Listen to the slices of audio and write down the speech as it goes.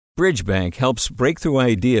Bridgebank helps breakthrough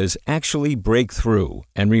ideas actually break through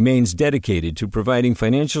and remains dedicated to providing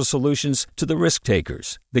financial solutions to the risk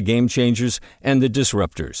takers, the game changers, and the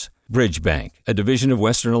disruptors. Bridgebank, a division of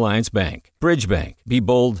Western Alliance Bank. Bridgebank. Be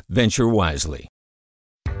bold, venture wisely.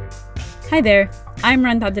 Hi there, I'm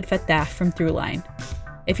Rand Abdel-Fattah from Throughline.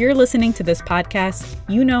 If you're listening to this podcast,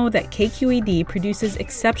 you know that KQED produces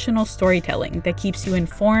exceptional storytelling that keeps you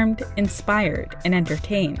informed, inspired, and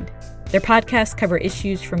entertained. Their podcasts cover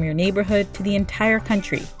issues from your neighborhood to the entire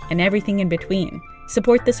country and everything in between.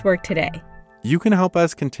 Support this work today. You can help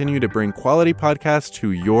us continue to bring quality podcasts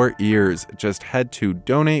to your ears. Just head to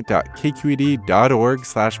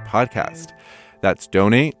donate.kqed.org/podcast. That's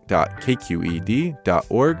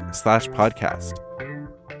donate.kqed.org/podcast.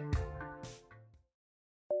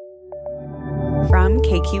 From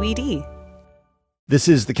KQED. This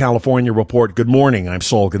is the California Report. Good morning. I'm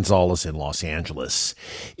Saul Gonzalez in Los Angeles.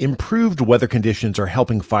 Improved weather conditions are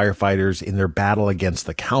helping firefighters in their battle against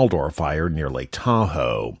the Caldor fire near Lake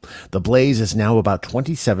Tahoe. The blaze is now about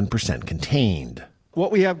 27% contained.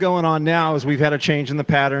 What we have going on now is we've had a change in the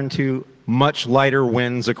pattern to much lighter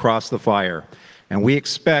winds across the fire. And we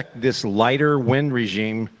expect this lighter wind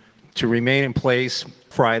regime to remain in place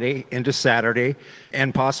Friday into Saturday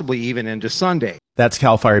and possibly even into Sunday. That's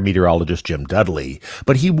CAL FIRE meteorologist Jim Dudley,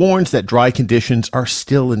 but he warns that dry conditions are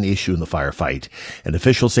still an issue in the firefight, and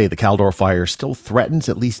officials say the Caldor fire still threatens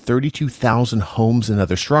at least 32,000 homes and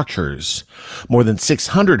other structures. More than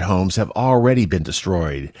 600 homes have already been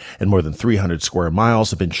destroyed, and more than 300 square miles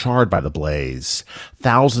have been charred by the blaze.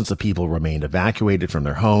 Thousands of people remain evacuated from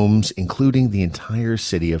their homes, including the entire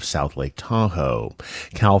city of South Lake Tahoe.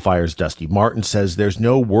 CAL FIRE's Dusty Martin says there's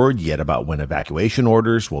no word yet about when evacuation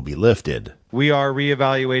orders will be lifted. We are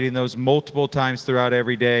reevaluating those multiple times throughout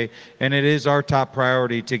every day, and it is our top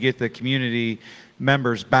priority to get the community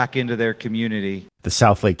members back into their community. The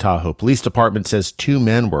South Lake Tahoe Police Department says 2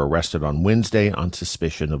 men were arrested on Wednesday on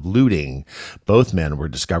suspicion of looting. Both men were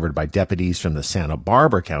discovered by deputies from the Santa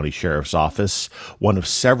Barbara County Sheriff's Office, one of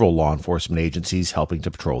several law enforcement agencies helping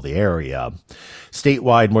to patrol the area.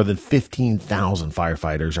 Statewide, more than 15,000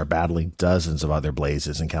 firefighters are battling dozens of other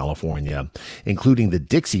blazes in California, including the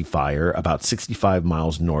Dixie Fire about 65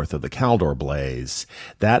 miles north of the Caldor blaze.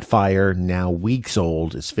 That fire, now weeks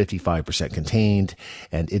old, is 55% contained,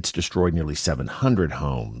 and it's destroyed nearly 700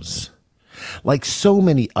 homes. Like so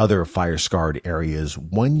many other fire-scarred areas,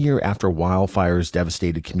 1 year after wildfires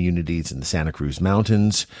devastated communities in the Santa Cruz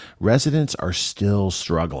Mountains, residents are still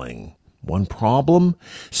struggling. One problem?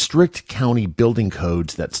 Strict county building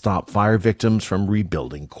codes that stop fire victims from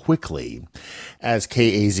rebuilding quickly. As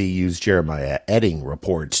KAZU's Jeremiah Edding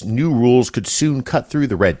reports, new rules could soon cut through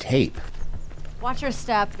the red tape. Watch your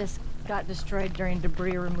step. This got destroyed during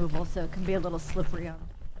debris removal, so it can be a little slippery on.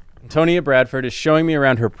 Antonia Bradford is showing me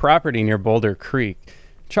around her property near Boulder Creek.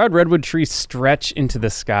 Charred redwood trees stretch into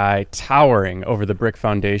the sky, towering over the brick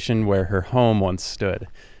foundation where her home once stood.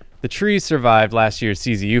 The trees survived last year's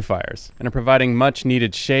CZU fires and are providing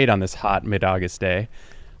much-needed shade on this hot mid-August day.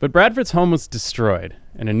 But Bradford's home was destroyed,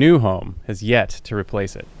 and a new home has yet to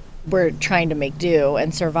replace it. We're trying to make do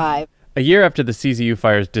and survive. A year after the CZU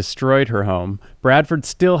fires destroyed her home, Bradford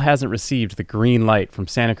still hasn't received the green light from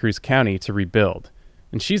Santa Cruz County to rebuild.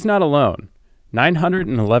 And she's not alone.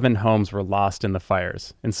 911 homes were lost in the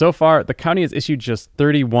fires, and so far, the county has issued just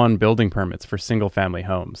 31 building permits for single-family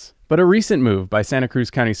homes. But a recent move by Santa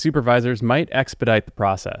Cruz County supervisors might expedite the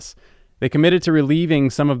process. They committed to relieving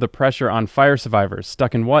some of the pressure on fire survivors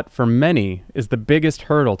stuck in what, for many, is the biggest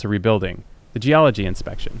hurdle to rebuilding, the geology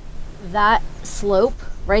inspection. That slope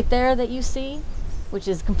right there that you see, which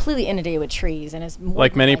is completely inundated with trees, and is more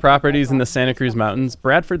like many properties in the Santa Cruz Mountains,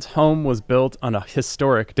 Bradford's home was built on a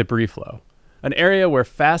historic debris flow, an area where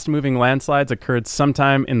fast-moving landslides occurred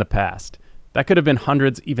sometime in the past. That could have been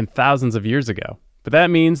hundreds, even thousands of years ago, but that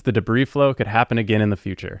means the debris flow could happen again in the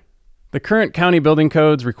future. The current county building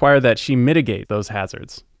codes require that she mitigate those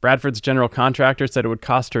hazards. Bradford's general contractor said it would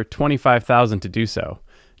cost her $25,000 to do so.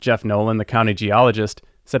 Jeff Nolan, the county geologist,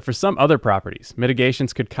 said for some other properties,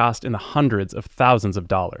 mitigations could cost in the hundreds of thousands of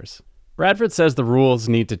dollars. Bradford says the rules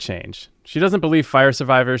need to change. She doesn't believe fire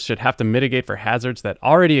survivors should have to mitigate for hazards that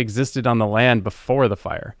already existed on the land before the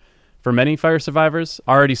fire. For many fire survivors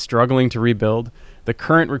already struggling to rebuild, the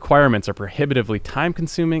current requirements are prohibitively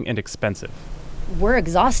time-consuming and expensive. We're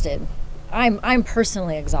exhausted. I'm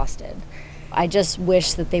personally exhausted. I just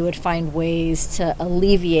wish that they would find ways to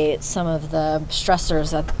alleviate some of the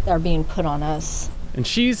stressors that are being put on us. And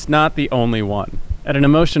she's not the only one. At an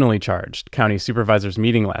emotionally charged county supervisors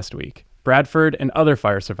meeting last week, Bradford and other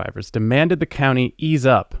fire survivors demanded the county ease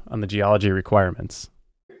up on the geology requirements.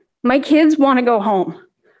 My kids want to go home.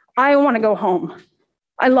 I want to go home.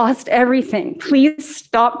 I lost everything. Please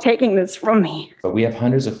stop taking this from me. But we have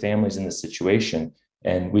hundreds of families in this situation,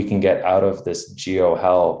 and we can get out of this geo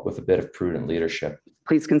hell with a bit of prudent leadership.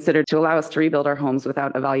 Please consider to allow us to rebuild our homes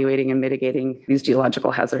without evaluating and mitigating these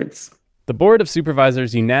geological hazards. The Board of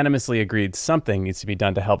Supervisors unanimously agreed something needs to be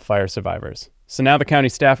done to help fire survivors. So now the county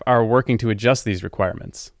staff are working to adjust these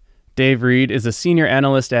requirements. Dave Reed is a senior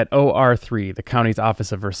analyst at OR3, the county's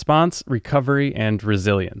Office of Response, Recovery, and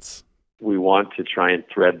Resilience. We want to try and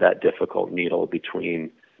thread that difficult needle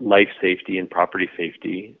between life safety and property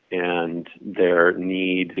safety and their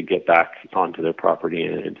need to get back onto their property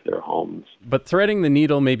and into their homes. But threading the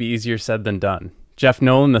needle may be easier said than done. Jeff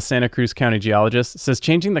Nolan, the Santa Cruz County geologist, says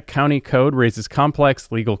changing the county code raises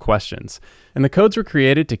complex legal questions, and the codes were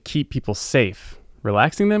created to keep people safe.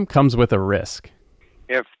 Relaxing them comes with a risk.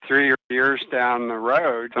 If 3 years down the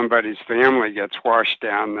road, somebody's family gets washed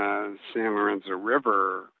down the San Lorenzo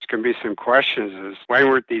River, there can be some questions as why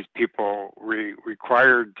weren't these people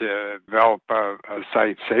required to develop a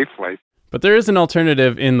site safely? But there is an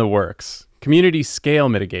alternative in the works: community scale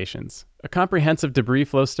mitigations. A comprehensive debris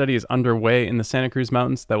flow study is underway in the Santa Cruz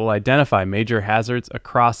Mountains that will identify major hazards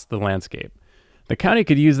across the landscape. The county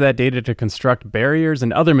could use that data to construct barriers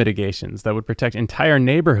and other mitigations that would protect entire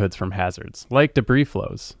neighborhoods from hazards, like debris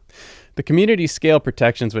flows. The community scale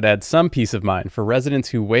protections would add some peace of mind for residents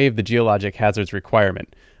who waive the geologic hazards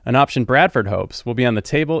requirement, an option Bradford hopes will be on the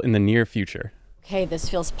table in the near future. Okay, this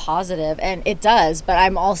feels positive, and it does, but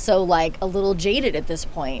I'm also like a little jaded at this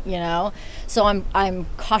point, you know? So I'm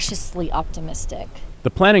cautiously optimistic. The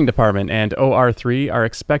Planning Department and OR3 are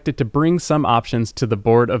expected to bring some options to the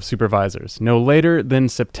Board of Supervisors no later than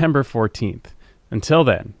September 14th. Until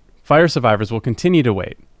then, fire survivors will continue to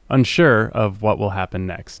wait, unsure of what will happen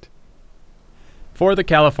next. For the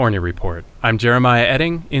California Report, I'm Jeremiah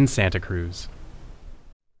Edding in Santa Cruz.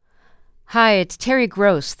 Hi, it's Terry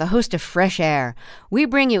Gross, the host of Fresh Air. We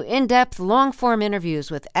bring you in-depth, long-form interviews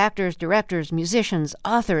with actors, directors, musicians,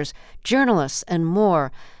 authors, journalists, and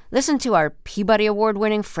more. Listen to our Peabody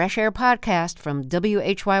Award-winning Fresh Air podcast from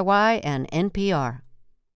WHYY and NPR.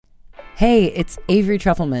 Hey, it's Avery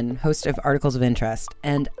Trufelman, host of Articles of Interest.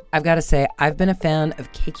 And I've got to say, I've been a fan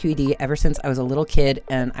of KQED ever since I was a little kid,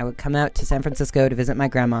 and I would come out to San Francisco to visit my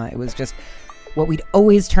grandma. It was just what we'd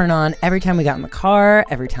always turn on every time we got in the car,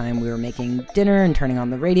 every time we were making dinner and turning on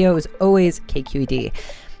the radio. It was always KQED.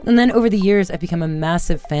 And then over the years, I've become a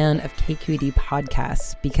massive fan of KQED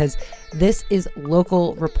podcasts because this is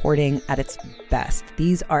local reporting at its best.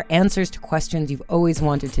 These are answers to questions you've always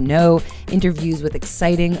wanted to know, interviews with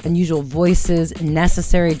exciting, unusual voices,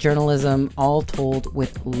 necessary journalism, all told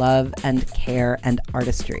with love and care and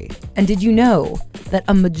artistry. And did you know that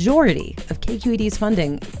a majority of KQED's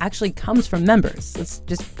funding actually comes from members? It's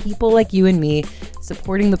just people like you and me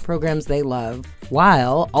supporting the programs they love,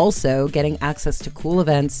 while also getting access to cool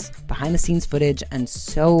events, behind-the-scenes footage, and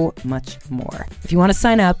so much more. If you want to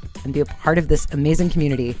sign up and be a part of this amazing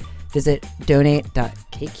community, visit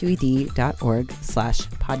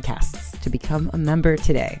donate.kqed.org/podcasts to become a member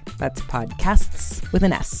today. That's podcasts with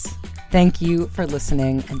an S. Thank you for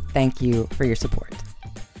listening, and thank you for your support.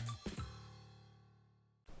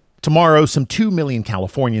 Tomorrow, some 2 million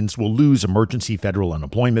Californians will lose emergency federal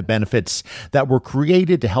unemployment benefits that were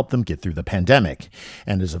created to help them get through the pandemic.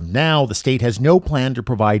 And as of now, the state has no plan to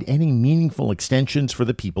provide any meaningful extensions for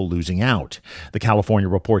the people losing out. The California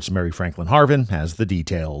Report's Mary Franklin Harvin has the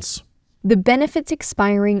details. The benefits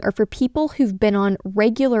expiring are for people who've been on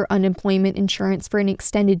regular unemployment insurance for an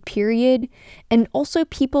extended period, and also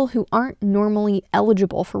people who aren't normally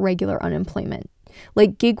eligible for regular unemployment,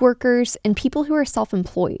 like gig workers and people who are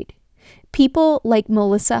self-employed. People like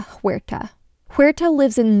Melissa Huerta. Huerta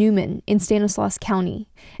lives in Newman in Stanislaus County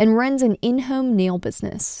and runs an in-home nail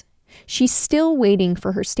business. She's still waiting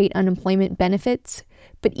for her state unemployment benefits,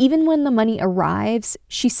 but even when the money arrives,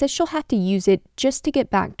 she says she'll have to use it just to get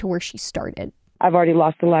back to where she started. I've already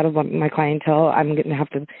lost a lot of my clientele. I'm going to have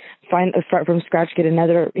to start from scratch, get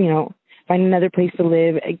another, find another place to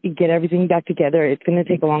live, get everything back together. It's going to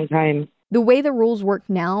take a long time. The way the rules work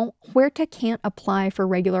now, Huerta can't apply for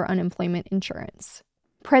regular unemployment insurance.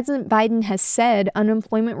 President Biden has said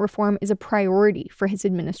unemployment reform is a priority for his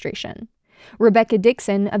administration. Rebecca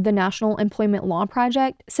Dixon of the National Employment Law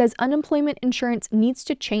Project says unemployment insurance needs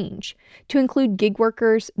to change to include gig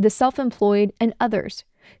workers, the self-employed, and others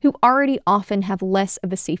who already often have less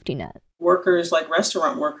of a safety net. Workers like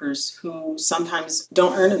restaurant workers who sometimes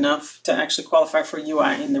don't earn enough to actually qualify for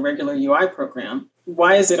UI in the regular UI program.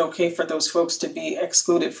 Why is it okay for those folks to be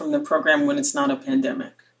excluded from the program when it's not a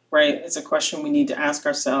pandemic? Right? It's a question we need to ask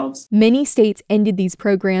ourselves. Many states ended these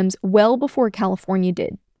programs well before California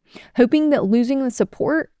did. hoping that losing the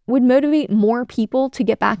support would motivate more people to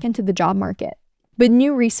get back into the job market. But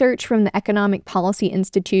new research from the Economic Policy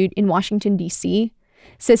Institute in Washington, D.C.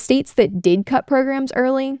 says states that did cut programs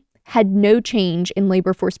early had no change in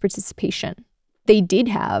labor force participation. They did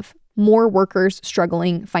have more workers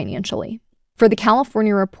struggling financially. For the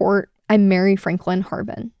California Report, I'm Mary Franklin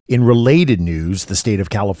Harvin. In related news, the state of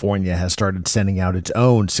California has started sending out its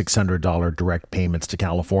own $600 direct payments to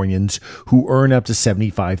Californians who earn up to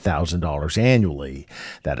 $75,000 annually.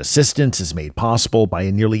 That assistance is made possible by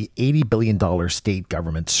a nearly $80 billion state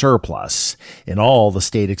government surplus. In all, the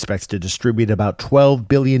state expects to distribute about $12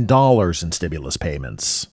 billion in stimulus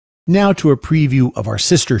payments. Now to a preview of our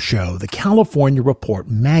sister show, the California Report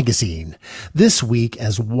magazine. This week,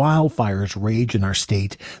 as wildfires rage in our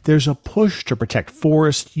state, there's a push to protect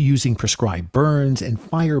forests using prescribed burns and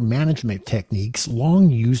fire management techniques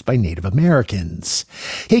long used by Native Americans.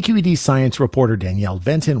 KQED science reporter Danielle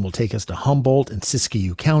Venton will take us to Humboldt and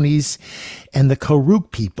Siskiyou counties and the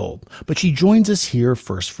Karuk people, but she joins us here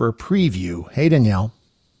first for a preview. Hey, Danielle.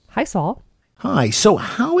 Hi, Saul. Hi. So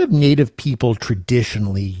how have Native people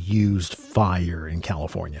traditionally used fire in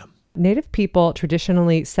California? Native people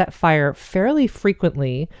traditionally set fire fairly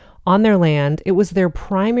frequently on their land. It was their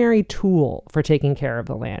primary tool for taking care of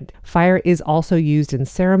the land. Fire is also used in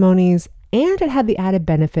ceremonies, and it had the added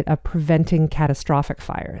benefit of preventing catastrophic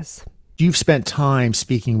fires. You've spent time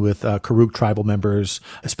speaking with Karuk tribal members,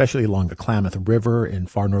 especially along the Klamath River in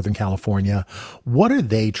far northern California. What are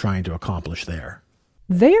they trying to accomplish there?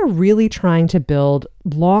 They are really trying to build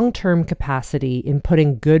long-term capacity in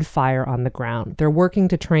putting good fire on the ground. They're working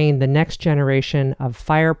to train the next generation of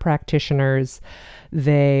fire practitioners.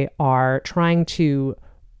 They are trying to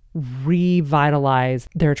revitalize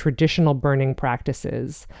their traditional burning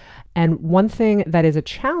practices. And one thing that is a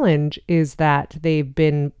challenge is that they've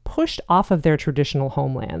been pushed off of their traditional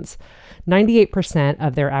homelands. 98%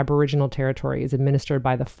 of their Aboriginal territory is administered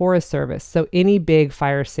by the Forest Service, so any big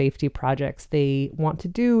fire safety projects they want to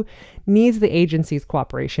do needs the agency's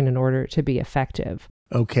cooperation in order to be effective.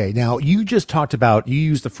 Okay, now you just talked about, you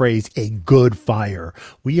used the phrase a good fire.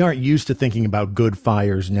 We aren't used to thinking about good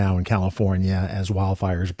fires now in California as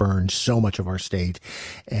wildfires burn so much of our state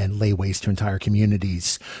and lay waste to entire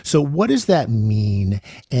communities. So what does that mean?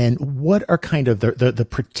 And what are kind of the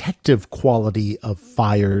protective quality of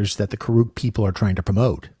fires that the Karuk people are trying to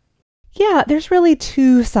promote? Yeah, there's really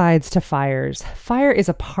two sides to fires. Fire is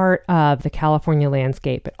a part of the California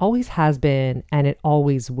landscape. It always has been, and it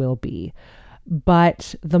always will be.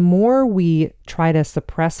 But the more we try to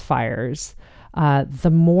suppress fires,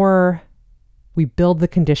 the more we build the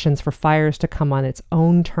conditions for fires to come on its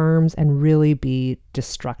own terms and really be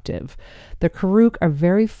destructive. The Karuk are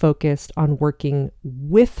very focused on working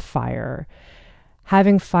with fire,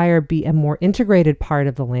 having fire be a more integrated part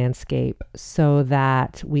of the landscape so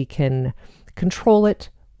that we can control it,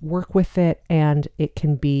 work with it, and it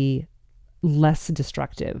can be less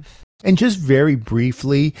destructive. And just very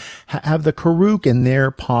briefly, have the Karuk and their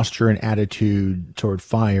posture and attitude toward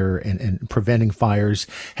fire and preventing fires,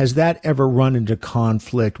 has that ever run into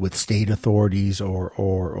conflict with state authorities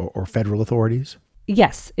or federal authorities?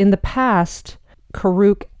 Yes. In the past,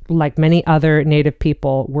 Karuk, like many other Native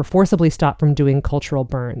people, were forcibly stopped from doing cultural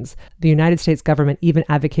burns. The United States government even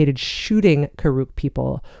advocated shooting Karuk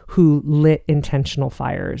people who lit intentional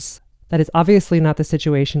fires. That is obviously not the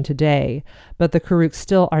situation today, but the Karuk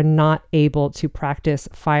still are not able to practice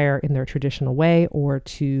fire in their traditional way or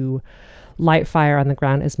to light fire on the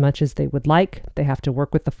ground as much as they would like. They have to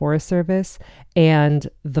work with the Forest Service, and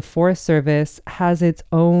the Forest Service has its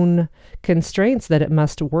own constraints that it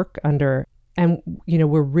must work under. And,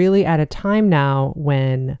 we're really at a time now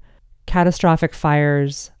when catastrophic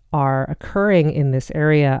fires are occurring in this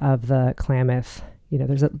area of the Klamath.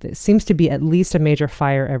 There seems to be at least a major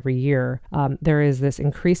fire every year. There is this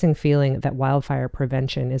increasing feeling that wildfire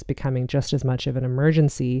prevention is becoming just as much of an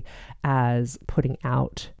emergency as putting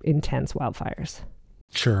out intense wildfires.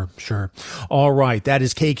 Sure. All right. That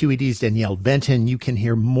is KQED's Danielle Venton. You can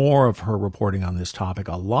hear more of her reporting on this topic,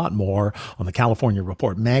 a lot more, on the California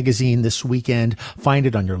Report magazine this weekend. Find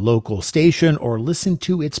it on your local station or listen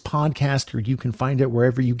to its podcast, or you can find it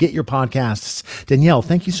wherever you get your podcasts. Danielle,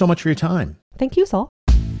 thank you so much for your time. Thank you, Saul.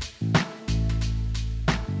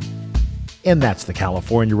 And that's the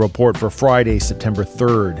California Report for Friday, September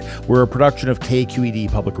 3rd. We're a production of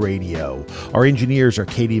KQED Public Radio. Our engineers are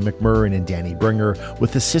Katie McMurrin and Danny Bringer,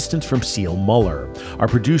 with assistance from Seal Muller. Our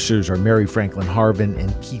producers are Mary Franklin Harvin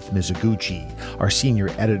and Keith Mizuguchi. Our senior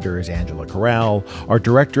editor is Angela Corral. Our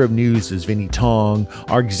director of news is Vinnie Tong.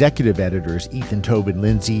 Our executive editor is Ethan Tobin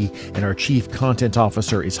Lindsay. And our chief content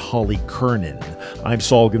officer is Holly Kernan. I'm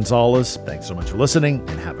Saul Gonzalez. Thanks so much for listening,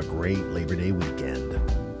 and have a great Labor Day weekend.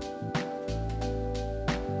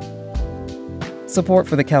 Support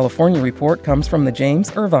for the California Report comes from the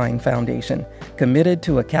James Irvine Foundation, committed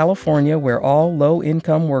to a California where all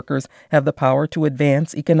low-income workers have the power to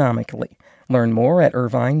advance economically. Learn more at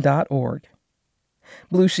irvine.org.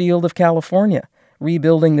 Blue Shield of California,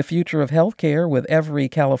 rebuilding the future of healthcare with every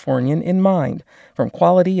Californian in mind, from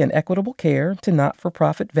quality and equitable care to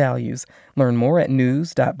not-for-profit values. Learn more at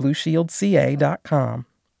news.blueshieldca.com.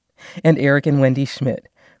 And Eric and Wendy Schmidt,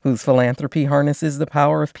 whose philanthropy harnesses the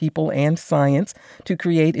power of people and science to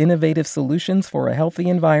create innovative solutions for a healthy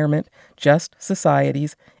environment, just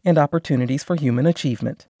societies, and opportunities for human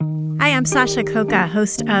achievement. Hi, I'm Sasha Khokha,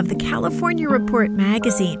 host of the California Report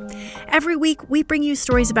magazine. Every week, we bring you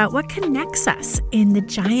stories about what connects us in the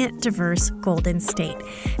giant, diverse Golden State.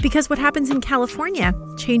 Because what happens in California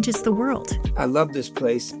changes the world. I love this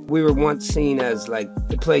place. We were once seen as like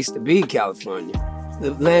the place to be, California.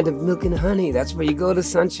 The land of milk and honey. That's where you go to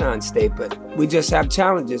Sunshine State, but we just have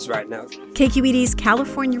challenges right now. KQED's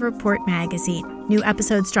California Report magazine. New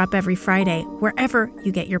episodes drop every Friday, wherever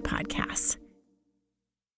you get your podcasts.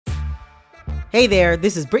 Hey there,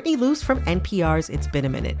 this is Brittany Luce from NPR's It's Been a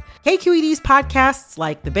Minute. KQED's podcasts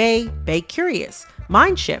like The Bay, Bay Curious,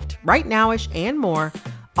 Mind Shift, Right Nowish, and more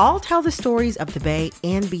all tell the stories of the Bay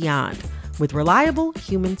and beyond with reliable,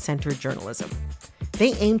 human-centered journalism.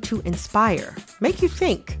 They aim to inspire, make you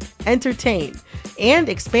think, entertain, and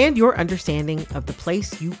expand your understanding of the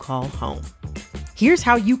place you call home. Here's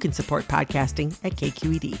how you can support podcasting at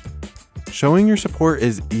KQED. Showing your support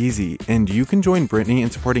is easy, and you can join Brittany in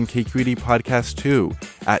supporting KQED Podcast too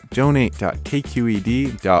at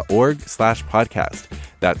donate.kqed.org/podcast.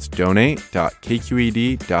 That's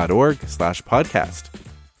donate.kqed.org/podcast.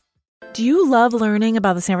 Do you love learning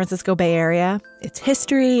about the San Francisco Bay Area? Its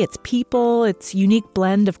history, its people, its unique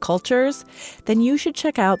blend of cultures? Then you should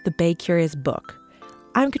check out the Bay Curious book.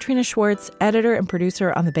 I'm Katrina Schwartz, editor and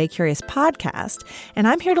producer on the Bay Curious podcast, and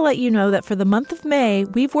I'm here to let you know that for the month of May,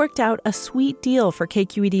 we've worked out a sweet deal for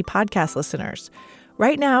KQED podcast listeners.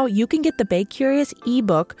 Right now, you can get the Bay Curious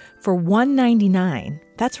ebook for $1.99.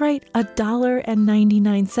 That's right,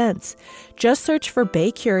 $1.99. Just search for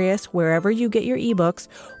Bay Curious wherever you get your ebooks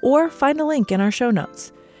or find a link in our show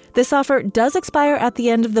notes. This offer does expire at the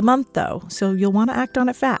end of the month, though, so you'll want to act on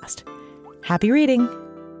it fast. Happy reading!